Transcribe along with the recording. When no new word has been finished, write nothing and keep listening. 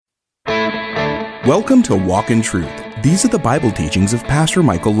Welcome to Walk in Truth. These are the Bible teachings of Pastor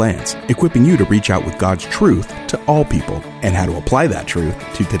Michael Lance, equipping you to reach out with God's truth to all people and how to apply that truth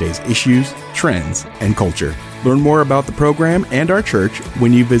to today's issues, trends, and culture. Learn more about the program and our church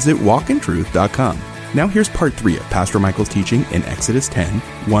when you visit walkintruth.com. Now here's part 3 of Pastor Michael's teaching in Exodus 10,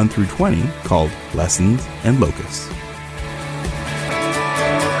 1 through 20, called Lessons and Locusts.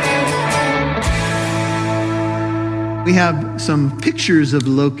 We have some pictures of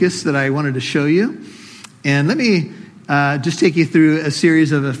locusts that I wanted to show you. And let me just take you through a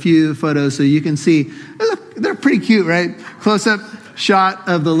series of a few photos so you can see. They're pretty cute, right? Close-up shot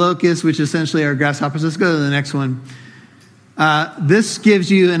of the locusts, which essentially are grasshoppers. Let's go to the next one. This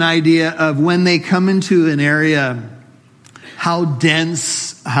gives you an idea of when they come into an area, how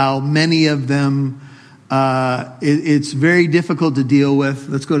dense, how many of them. It's very difficult to deal with.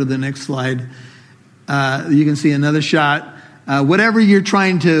 Let's go to the next slide. You can see another shot. Whatever you're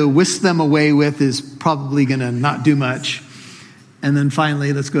trying to whisk them away with is probably going to not do much. And then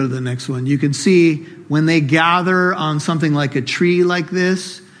finally, let's go to the next one. You can see when they gather on something like a tree like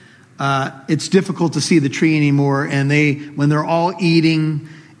this, it's difficult to see the tree anymore. And when they're all eating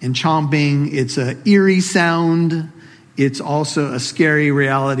and chomping, it's an eerie sound. It's also a scary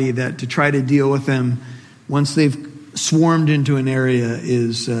reality that to try to deal with them once they've swarmed into an area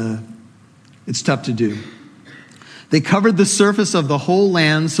is it's tough to do. They covered the surface of the whole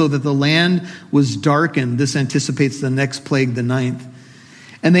land so that the land was darkened. This anticipates the next plague, the 9th.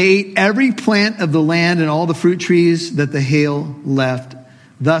 And they ate every plant of the land and all the fruit trees that the hail left.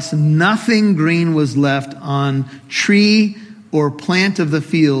 Thus nothing green was left on tree or plant of the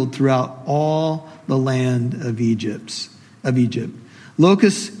field throughout all the land of Egypt.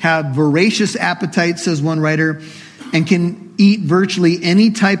 Locusts have voracious appetites, says one writer, and can eat virtually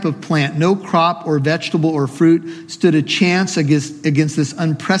any type of plant. No crop or vegetable or fruit stood a chance against this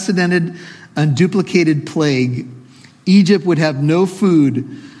unprecedented, unduplicated plague. Egypt would have no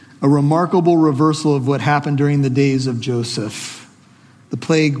food, a remarkable reversal of what happened during the days of Joseph. The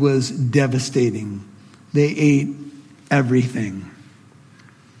plague was devastating. They ate everything.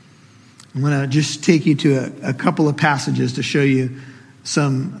 I'm going to just take you to a couple of passages to show you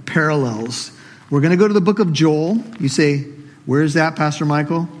some parallels. We're going to go to the book of Joel. You say, where's that, Pastor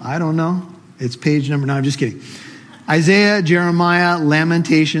Michael? I don't know. It's page number 9. I'm just kidding. Isaiah, Jeremiah,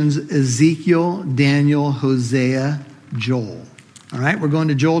 Lamentations, Ezekiel, Daniel, Hosea, Joel. All right, we're going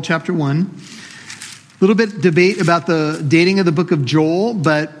to Joel chapter 1. A little bit debate about the dating of the book of Joel,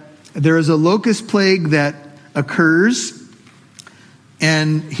 but there is a locust plague that occurs.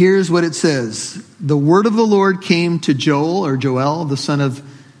 And here's what it says. The word of the Lord came to Joel, the son of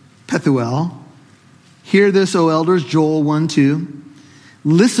Pethuel. Hear this, O elders, Joel 1:2.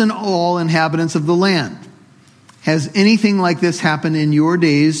 Listen, all inhabitants of the land. Has anything like this happened in your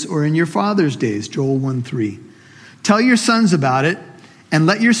days or in your father's days? Joel 1:3. Tell your sons about it, and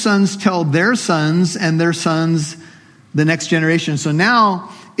let your sons tell their sons and their sons the next generation. So now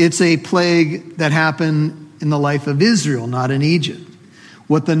it's a plague that happened in the life of Israel, not in Egypt.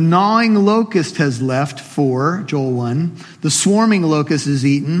 What the gnawing locust has left for, Joel 1, the swarming locust is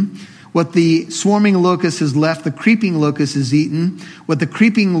eaten. What the swarming locust has left, the creeping locust is eaten. What the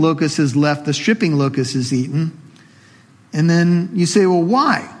creeping locust has left, the stripping locust is eaten. And then you say, well,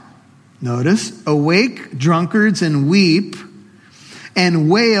 why? Notice, awake, drunkards, and weep, and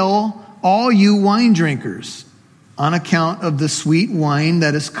wail, all you wine drinkers, on account of the sweet wine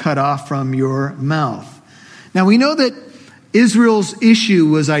that is cut off from your mouth. Now we know that Israel's issue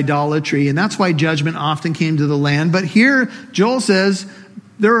was idolatry, and that's why judgment often came to the land. But here, Joel says,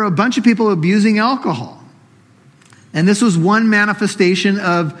 there are a bunch of people abusing alcohol. And this was one manifestation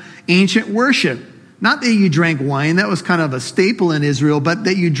of ancient worship. Not that you drank wine, that was kind of a staple in Israel, but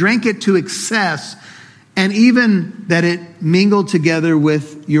that you drank it to excess, and even that it mingled together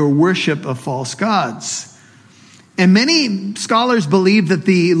with your worship of false gods. And many scholars believe that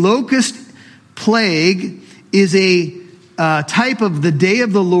the locust plague is a type of the day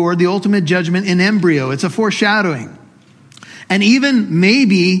of the Lord, the ultimate judgment in embryo. It's a foreshadowing. And even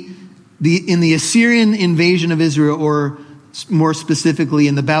maybe in the Assyrian invasion of Israel, or more specifically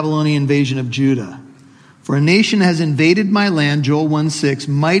in the Babylonian invasion of Judah. For a nation has invaded my land, Joel 1:6,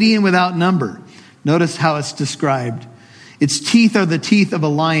 mighty and without number. Notice how it's described. Its teeth are the teeth of a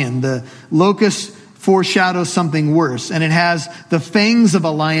lion. The locust foreshadows something worse, and it has the fangs of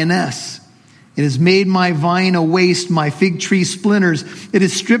a lioness. It has made my vine a waste, my fig tree splinters. It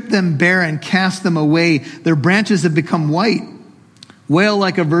has stripped them bare and cast them away. Their branches have become white. Wail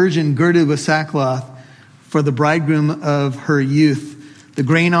like a virgin girded with sackcloth for the bridegroom of her youth. The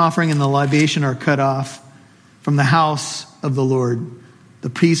grain offering and the libation are cut off from the house of the Lord. The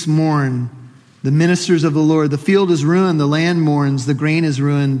priests mourn The ministers of the Lord. The field is ruined, the land mourns, the grain is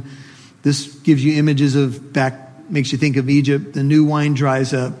ruined. This gives you images of makes you think of Egypt. The new wine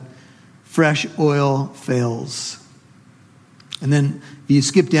dries up, fresh oil fails. And then if you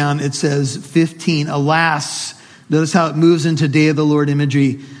skip down, it says 15, alas. Notice how it moves into day of the Lord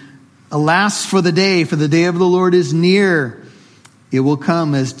imagery. Alas for the day of the Lord is near. It will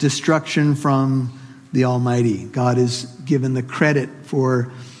come as destruction from the Almighty. God is given the credit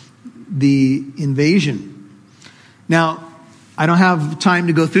for the invasion. Now, I don't have time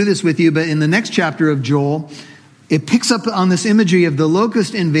to go through this with you, but in the next chapter of Joel, it picks up on this imagery of the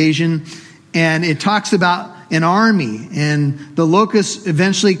locust invasion, and it talks about an army, and the locusts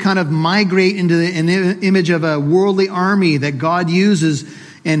eventually kind of migrate into an image of a worldly army that God uses,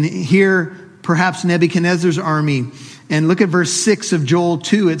 and here perhaps Nebuchadnezzar's army. And look at verse 6 of Joel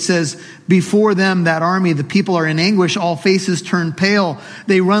 2. It says, before them, that army, the people are in anguish. All faces turn pale.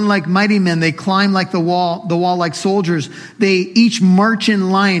 They run like mighty men. They climb like the wall like soldiers. They each march in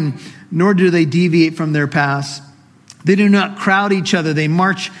line, nor do they deviate from their paths. They do not crowd each other. They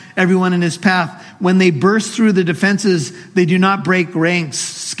march everyone in his path. When they burst through the defenses, they do not break ranks.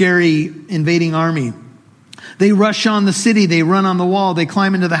 Scary invading army. They rush on the city. They run on the wall. They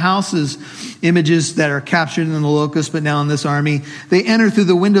climb into the houses. Images that are captured in the locust, but now in this army. They enter through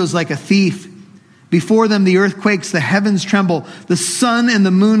the windows like a thief. Before them, the earth quakes. The heavens tremble. The sun and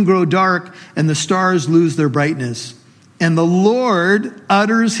the moon grow dark, and the stars lose their brightness. And the Lord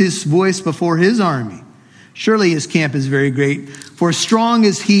utters his voice before his army. Surely his camp is very great, for strong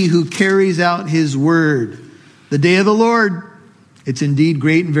is he who carries out his word. The day of the Lord, it's indeed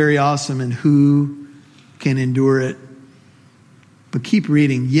great and very awesome, and who can endure it? But keep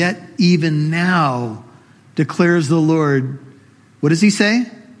reading. Yet even now, declares the Lord. What does he say?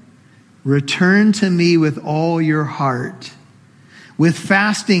 Return to me with all your heart. With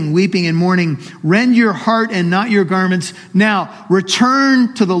fasting, weeping, and mourning, rend your heart and not your garments. Now,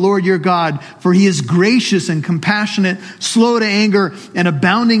 return to the Lord your God, for he is gracious and compassionate, slow to anger, and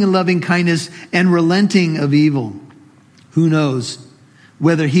abounding in loving kindness, and relenting of evil. Who knows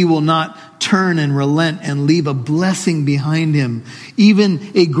whether he will not turn and relent and leave a blessing behind him,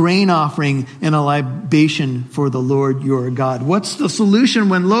 even a grain offering and a libation for the Lord your God. What's the solution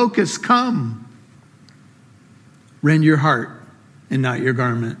when locusts come? Rend your heart and not your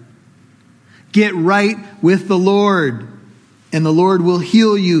garment. Get right with the Lord, and the Lord will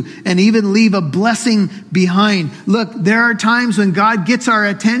heal you and even leave a blessing behind. Look, there are times when God gets our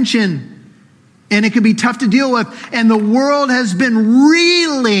attention, and it can be tough to deal with. And the world has been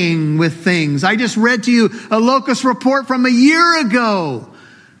reeling with things. I just read to you a locust report from a year ago.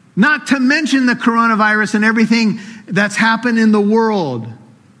 Not to mention the coronavirus and everything that's happened in the world.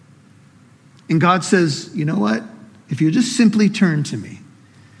 And God says, you know what? If you just simply turn to me,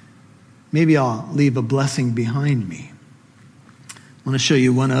 maybe I'll leave a blessing behind me. I want to show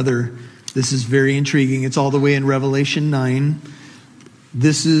you one other. This is very intriguing. It's all the way in Revelation 9.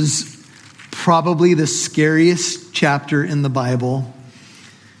 This is probably the scariest chapter in the Bible.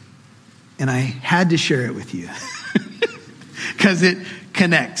 And I had to share it with you because it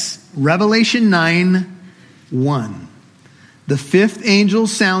connects. Revelation 9:1. The fifth angel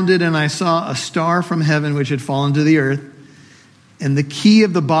sounded, and I saw a star from heaven which had fallen to the earth, and the key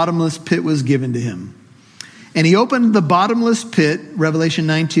of the bottomless pit was given to him. And he opened the bottomless pit, Revelation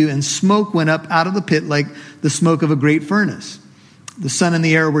 9:2, and smoke went up out of the pit like the smoke of a great furnace. The sun and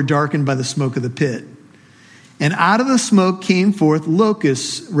the air were darkened by the smoke of the pit. And out of the smoke came forth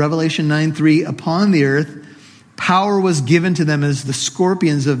locusts, Revelation 9:3, upon the earth. Power was given to them as the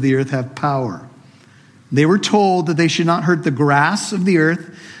scorpions of the earth have power. They were told that they should not hurt the grass of the earth,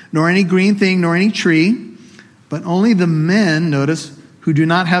 nor any green thing, nor any tree, but only the men, notice, who do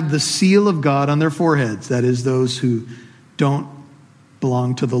not have the seal of God on their foreheads. That is, those who don't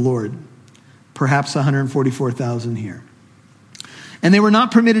belong to the Lord. Perhaps 144,000 here. And they were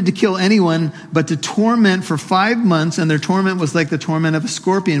not permitted to kill anyone, but to torment for 5 months, and their torment was like the torment of a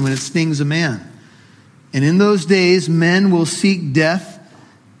scorpion when it stings a man. And in those days, men will seek death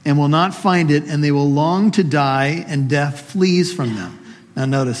and will not find it, and they will long to die, and death flees from them. Now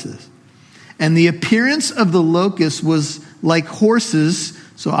notice this. And the appearance of the locust was like horses,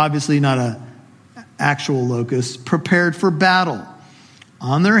 so obviously not an actual locust, prepared for battle.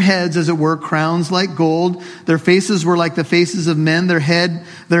 On their heads, as it were, crowns like gold. Their faces were like the faces of men. They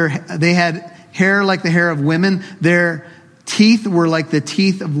had hair like the hair of women. Their teeth were like the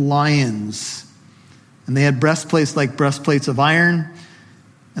teeth of lions. And they had breastplates like breastplates of iron.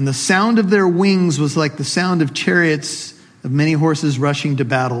 And the sound of their wings was like the sound of chariots of many horses rushing to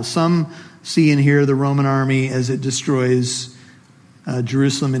battle. Some see and hear the Roman army as it destroys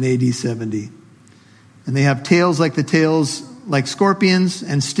Jerusalem in AD 70. And they have tails like scorpions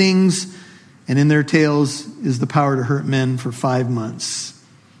and stings, and in their tails is the power to hurt men for 5 months.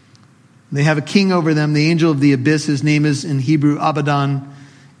 They have a king over them, the angel of the abyss. His name is in Hebrew Abaddon,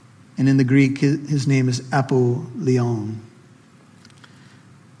 and in the Greek his name is Apollyon.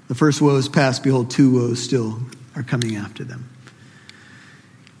 The first woe is past. Behold, 2 woes still are coming after them.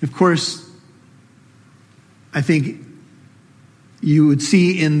 Of course, I think you would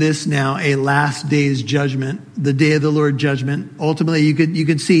see in this now a last day's judgment, the day of the Lord judgment. Ultimately, you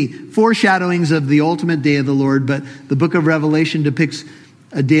could see foreshadowings of the ultimate day of the Lord, but the book of Revelation depicts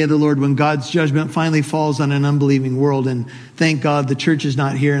a day of the Lord when God's judgment finally falls on an unbelieving world. And thank God the church is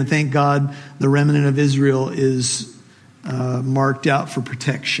not here, and thank God the remnant of Israel is marked out for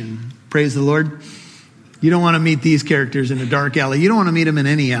protection. Praise the Lord. You don't want to meet these characters in a dark alley. You don't want to meet them in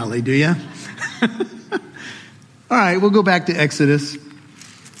any alley, do you? All right, we'll go back to Exodus.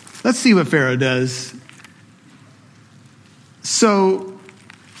 Let's see what Pharaoh does. So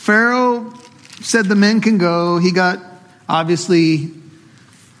Pharaoh said the men can go. He got obviously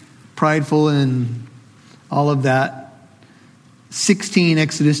prideful and all of that. 16,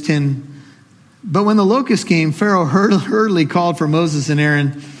 Exodus 10. But when the locust came, Pharaoh hurriedly called for Moses and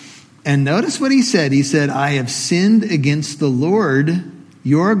Aaron. And notice what he said. He said, I have sinned against the Lord,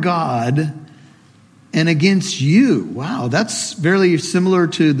 your God, and against you. Wow, that's very similar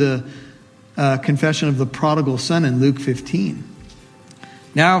to the confession of the prodigal son in Luke 15.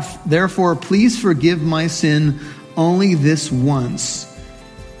 Now, therefore, please forgive my sin only this once.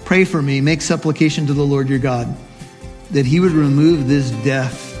 Pray for me, make supplication to the Lord your God, that he would remove this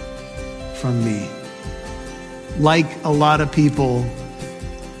death from me. Like a lot of people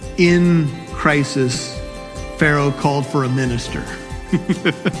in crisis, Pharaoh called for a minister.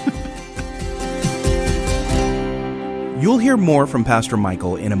 You'll hear more from Pastor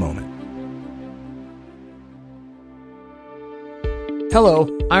Michael in a moment. Hello,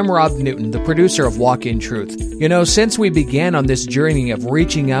 I'm Rob Newton, the producer of Walk in Truth. You know, since we began on this journey of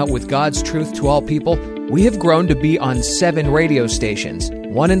reaching out with God's truth to all people, we have grown to be on 7 radio stations,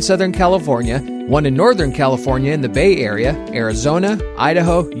 1 in Southern California, 1 in Northern California in the Bay Area, Arizona,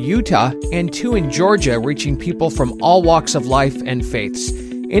 Idaho, Utah, and 2 in Georgia, reaching people from all walks of life and faiths.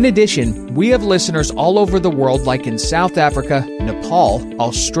 In addition, we have listeners all over the world, like in South Africa, Nepal,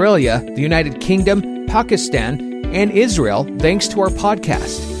 Australia, the United Kingdom, Pakistan, and Israel, thanks to our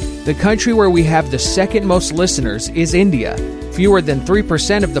podcast. The country where we have the second most listeners is India. Fewer than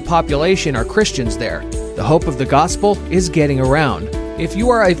 3% of the population are Christians there. The hope of the gospel is getting around. If you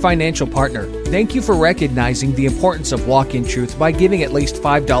are a financial partner, thank you for recognizing the importance of Walk in Truth by giving at least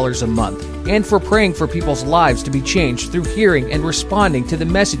 $5 a month, and for praying for people's lives to be changed through hearing and responding to the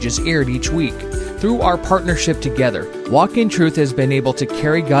messages aired each week. Through our partnership together, Walk in Truth has been able to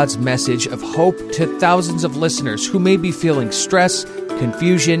carry God's message of hope to thousands of listeners who may be feeling stress,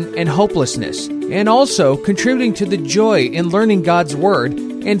 confusion, and hopelessness, and also contributing to the joy in learning God's Word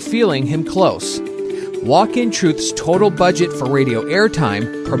and feeling Him close. Walk in Truth's total budget for radio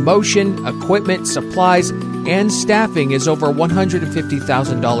airtime, promotion, equipment, supplies, and staffing is over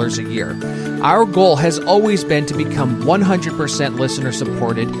 $150,000 a year. Our goal has always been to become 100% listener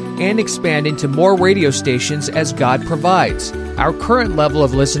supported and expand into more radio stations as God provides. Our current level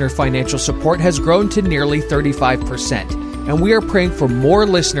of listener financial support has grown to nearly 35%, and we are praying for more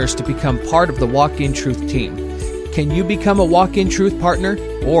listeners to become part of the Walk in Truth team. Can you become a Walk in Truth partner?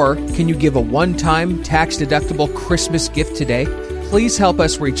 Or can you give a one-time, tax-deductible Christmas gift today? Please help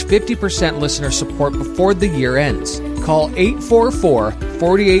us reach 50% listener support before the year ends. Call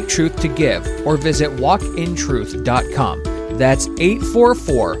 844-48-TRUTH to give, or visit walkintruth.com. That's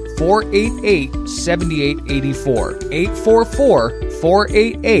 844-488-7884.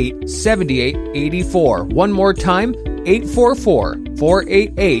 844-488-7884. One more time,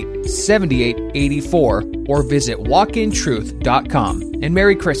 844-488-7884, or visit walkintruth.com. And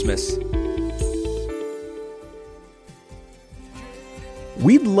Merry Christmas.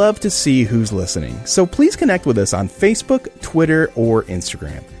 We'd love to see who's listening, so please connect with us on Facebook, Twitter, or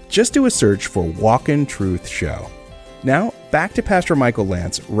Instagram. Just do a search for Walk in Truth Show. Now, back to Pastor Michael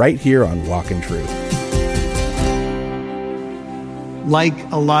Lance right here on Walk in Truth.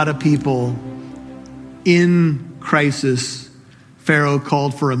 Like a lot of people in crisis, Pharaoh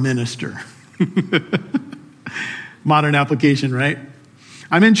called for a minister. Modern application, right?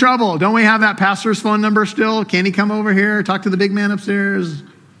 I'm in trouble. Don't we have that pastor's phone number still? Can he come over here, talk to the big man upstairs?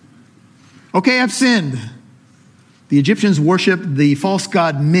 Okay, I've sinned. The Egyptians worshiped the false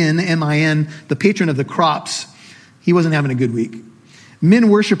god Min, M-I-N, the patron of the crops. He wasn't having a good week. Min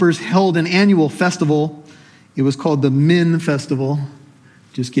worshipers held an annual festival. It was called the Min Festival.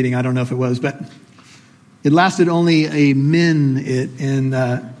 Just kidding, I don't know if it was, but It lasted only a minute, and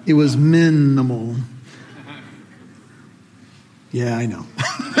it was minimal. Yeah, I know.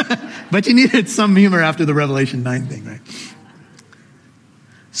 But you needed some humor after the Revelation 9 thing, right?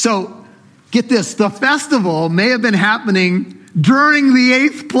 So, get this. The festival may have been happening during the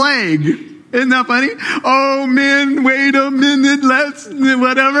 8th plague. Isn't that funny? Oh, men, wait a minute, let's,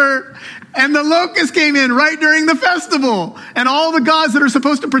 whatever. And the locusts came in right during the festival. And all the gods that are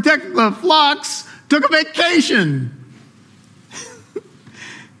supposed to protect the flocks took a vacation.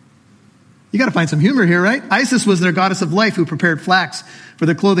 You got to find some humor here, right? Isis was their goddess of life who prepared flax for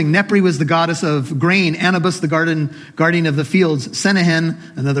their clothing. Nepri was the goddess of grain. Anubis, the guardian of the fields. Senehen,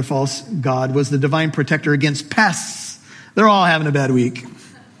 another false god, was the divine protector against pests. They're all having a bad week.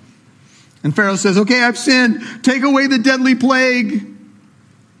 And Pharaoh says, okay, I've sinned. Take away the deadly plague.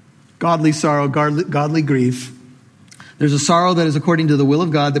 Godly sorrow, godly grief. There's a sorrow that is according to the will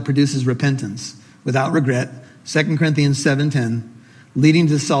of God that produces repentance without regret. 2 Corinthians 7:10. Leading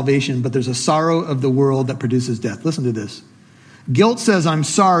to salvation, but there's a sorrow of the world that produces death. Listen to this. Guilt says, I'm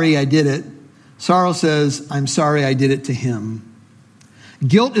sorry I did it. Sorrow says, I'm sorry I did it to him.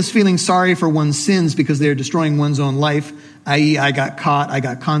 Guilt is feeling sorry for one's sins because they are destroying one's own life, i.e., I got caught, I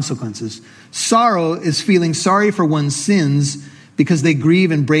got consequences. Sorrow is feeling sorry for one's sins because they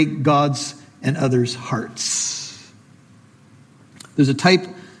grieve and break God's and others' hearts. There's a type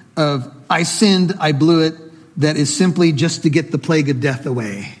of, I sinned, I blew it, that is simply just to get the plague of death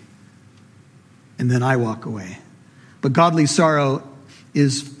away. And then I walk away. But godly sorrow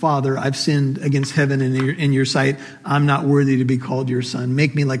is, Father, I've sinned against heaven and in your sight. I'm not worthy to be called your son.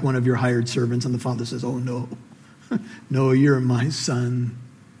 Make me like one of your hired servants. And the father says, oh no, no, you're my son.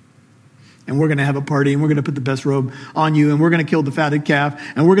 And we're going to have a party and we're going to put the best robe on you and we're going to kill the fatted calf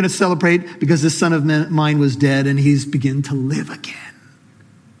and we're going to celebrate because this son of mine was dead and he's begun to live again.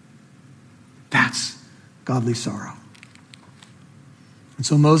 That's godly sorrow. And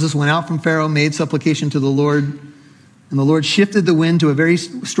so Moses went out from Pharaoh, made supplication to the Lord, and the Lord shifted the wind to a very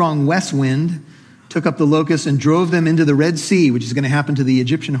strong west wind, took up the locusts and drove them into the Red Sea, which is going to happen to the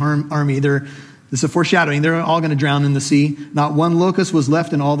Egyptian army. This is a foreshadowing. They're all going to drown in the sea. Not one locust was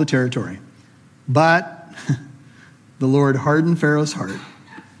left in all the territory. But the Lord hardened Pharaoh's heart,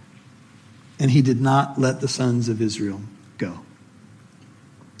 and he did not let the sons of Israel go.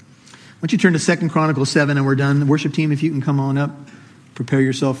 Why don't you turn to 2 Chronicles 7 and we're done. Worship team, if you can come on up, prepare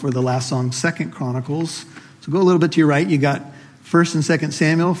yourself for the last song, 2 Chronicles. So go a little bit to your right. You got 1 and 2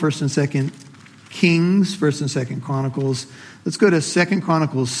 Samuel, 1 and 2 Kings, 1 and 2 Chronicles. Let's go to 2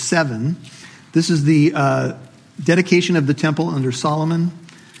 Chronicles 7. This is the dedication of the temple under Solomon.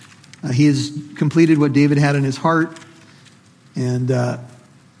 He has completed what David had in his heart. And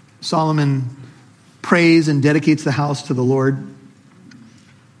Solomon prays and dedicates the house to the Lord.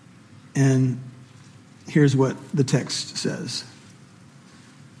 And here's what the text says.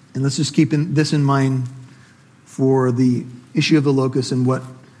 And let's just keep this in mind for the issue of the locusts and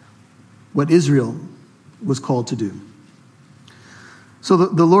what Israel was called to do. So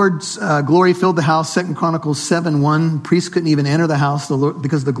the Lord's glory filled the house. 2 Chronicles 7:1. Priests couldn't even enter the house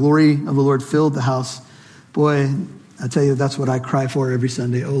because the glory of the Lord filled the house. Boy, I tell you, that's what I cry for every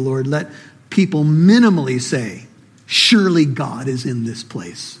Sunday. Oh Lord, let people minimally say, surely God is in this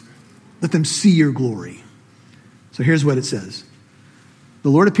place. Let them see your glory. So here's what it says. The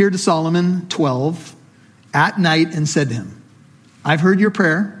Lord appeared to Solomon, 12, at night and said to him, I've heard your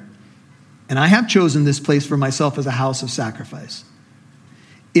prayer, and I have chosen this place for myself as a house of sacrifice.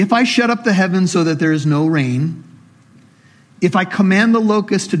 If I shut up the heavens so that there is no rain, if I command the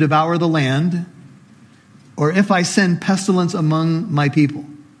locusts to devour the land, or if I send pestilence among my people,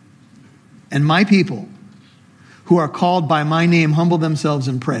 and my people who are called by my name humble themselves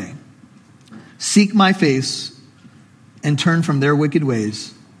and pray, seek my face and turn from their wicked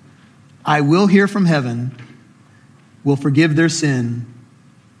ways, I will hear from heaven, will forgive their sin,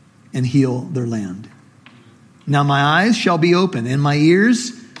 and heal their land. Now my eyes shall be open, and my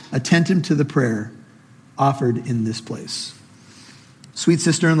ears attentive to the prayer offered in this place. Sweet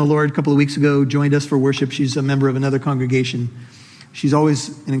sister in the Lord, a couple of weeks ago, joined us for worship. She's a member of another congregation. She's always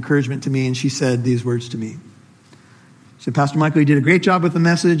an encouragement to me, and she said these words to me. She said, Pastor Michael, you did a great job with the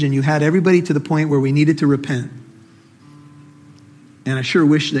message, and you had everybody to the point where we needed to repent. And I sure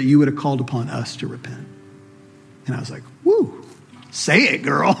wish that you would have called upon us to repent. And I was like, woo, say it,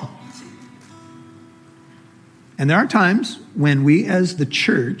 girl. And there are times when we as the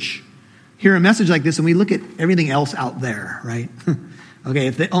church hear a message like this and we look at everything else out there, right? Okay,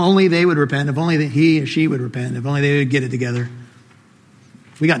 if only they would repent, if only he or she would repent, if only they would get it together.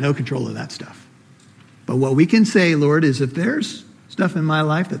 We got no control of that stuff. But what we can say, Lord, is if there's stuff in my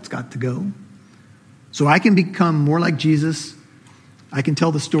life that's got to go, so I can become more like Jesus. I can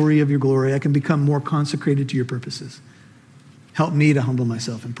tell the story of your glory. I can become more consecrated to your purposes. Help me to humble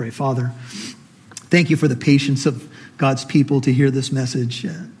myself and pray. Father, thank you for the patience of God's people to hear this message.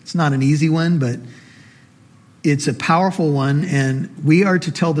 It's not an easy one, but it's a powerful one, and we are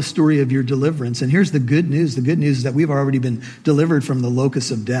to tell the story of your deliverance. And here's the good news. The good news is that we've already been delivered from the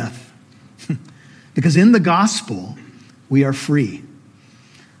locus of death. Because in the gospel, we are free.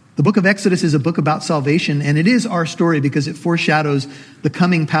 The book of Exodus is a book about salvation, and it is our story because it foreshadows the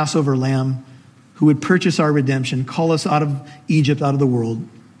coming Passover lamb who would purchase our redemption, call us out of Egypt, out of the world,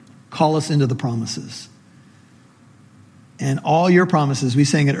 call us into the promises. And all your promises, we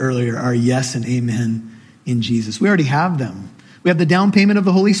sang it earlier, are yes and amen in Jesus. We already have them. We have the down payment of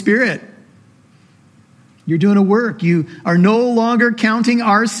the Holy Spirit. You're doing a work. You are no longer counting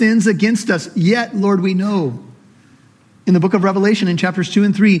our sins against us. Yet, Lord, we know in the book of Revelation in chapters 2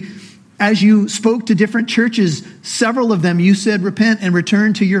 and 3, as you spoke to different churches, several of them you said, repent and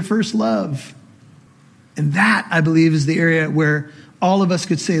return to your first love. And that, I believe, is the area where all of us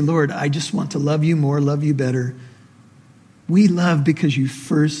could say, Lord, I just want to love you more, love you better. We love because you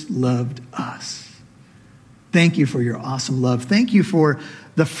first loved us. Thank you for your awesome love. Thank you for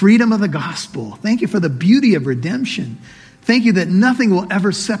the freedom of the gospel. Thank you for the beauty of redemption. Thank you that nothing will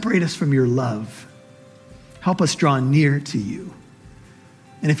ever separate us from your love. Help us draw near to you.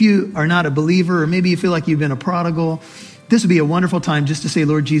 And if you are not a believer, or maybe you feel like you've been a prodigal, this would be a wonderful time just to say,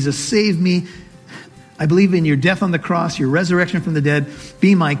 Lord Jesus, save me. I believe in your death on the cross, your resurrection from the dead.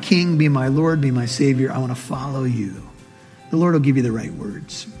 Be my King, be my Lord, be my Savior. I want to follow you. The Lord will give you the right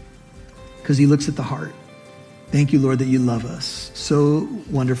words because he looks at the heart. Thank you, Lord, that you love us so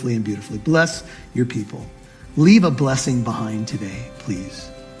wonderfully and beautifully. Bless your people. Leave a blessing behind today,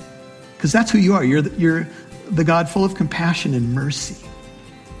 please. Because that's who you are. You're the God full of compassion and mercy.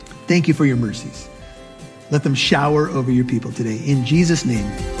 Thank you for your mercies. Let them shower over your people today. In Jesus'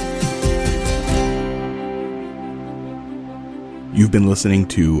 name. You've been listening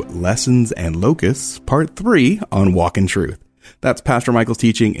to Lessons and Locusts, Part 3 on Walk in Truth. That's Pastor Michael's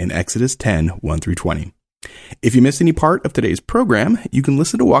teaching in Exodus 10, 1 through 20. If you missed any part of today's program, you can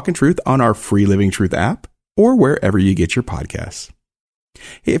listen to Walk in Truth on our free Living Truth app or wherever you get your podcasts.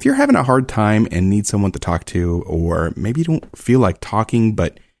 Hey, if you're having a hard time and need someone to talk to, or maybe you don't feel like talking,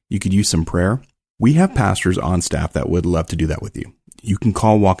 but you could use some prayer, we have pastors on staff that would love to do that with you. You can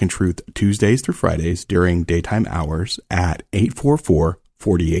call Walk in Truth Tuesdays through Fridays during daytime hours at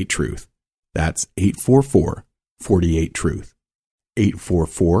 844-48-TRUTH. That's 844-48-TRUTH.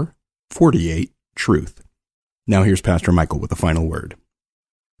 844-48-TRUTH. Now here's Pastor Michael with the final word.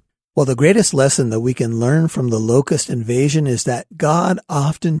 Well, the greatest lesson that we can learn from the locust invasion is that God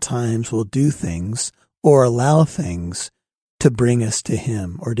oftentimes will do things or allow things to bring us to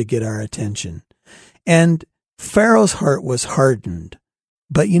him or to get our attention. And Pharaoh's heart was hardened.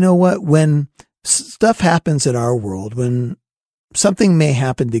 But you know what? When stuff happens in our world, when something may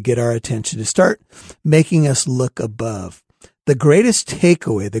happen to get our attention, to start making us look above, the greatest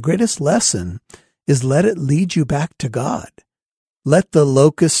takeaway, the greatest lesson is let it lead you back to God. Let the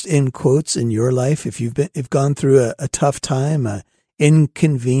locust, in quotes, in your life, if you've gone through a tough time, a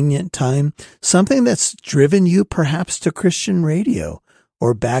inconvenient time, something that's driven you perhaps to Christian radio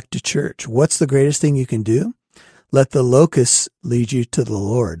or back to church. What's the greatest thing you can do? Let the locusts lead you to the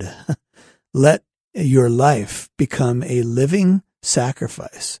Lord. Let your life become a living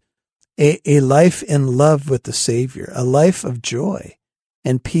sacrifice, a life in love with the Savior, a life of joy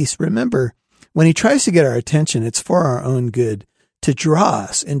and peace. Remember, when he tries to get our attention, it's for our own good, to draw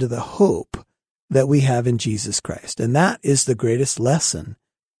us into the hope that we have in Jesus Christ. And that is the greatest lesson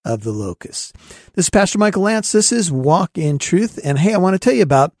of the locust. This is Pastor Michael Lance. This is Walk in Truth. And hey, I want to tell you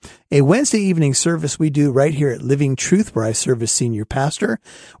about a Wednesday evening service we do right here at Living Truth, where I serve as senior pastor.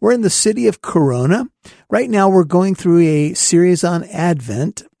 We're in the city of Corona. Right now, we're going through a series on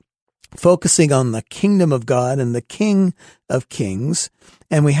Advent, focusing on the kingdom of God and the King of Kings.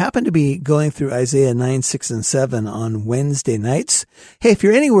 And we happen to be going through Isaiah 9, 6, and 7 on Wednesday nights. Hey, if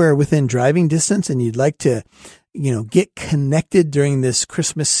you're anywhere within driving distance and you'd like to, get connected during this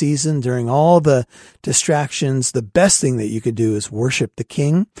Christmas season, during all the distractions, the best thing that you could do is worship the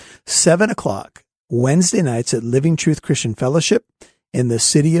King. 7 o'clock, Wednesday nights at Living Truth Christian Fellowship in the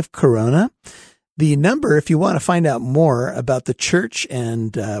city of Corona. The number, if you want to find out more about the church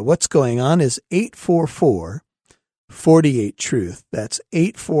and what's going on, is 844-48-TRUTH. That's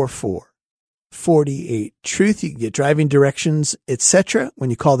 844-48-TRUTH. You can get driving directions, etc. when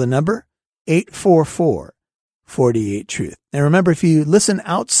you call the number 844-48-TRUTH. 48 Truth. And remember, if you listen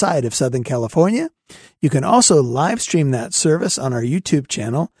outside of Southern California, you can also live stream that service on our YouTube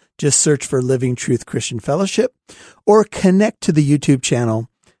channel. Just search for Living Truth Christian Fellowship, or connect to the YouTube channel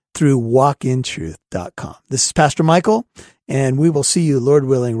through walkintruth.com. This is Pastor Michael, and we will see you, Lord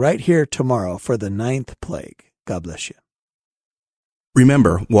willing, right here tomorrow for the 9th plague. God bless you.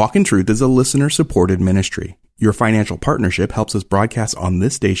 Remember, Walk in Truth is a listener-supported ministry. Your financial partnership helps us broadcast on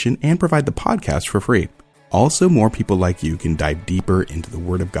this station and provide the podcast for free. Also, more people like you can dive deeper into the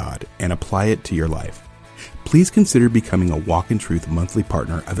Word of God and apply it to your life. Please consider becoming a Walk in Truth monthly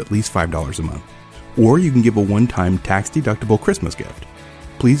partner of at least $5 a month. Or you can give a one-time tax-deductible Christmas gift.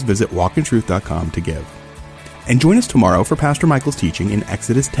 Please visit walkintruth.com to give. And join us tomorrow for Pastor Michael's teaching in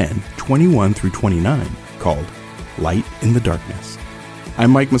Exodus 10, 21 through 29, called Light in the Darkness.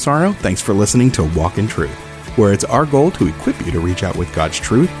 I'm Mike Massaro. Thanks for listening to Walk in Truth, where it's our goal to equip you to reach out with God's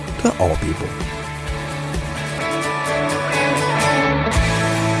truth to all people.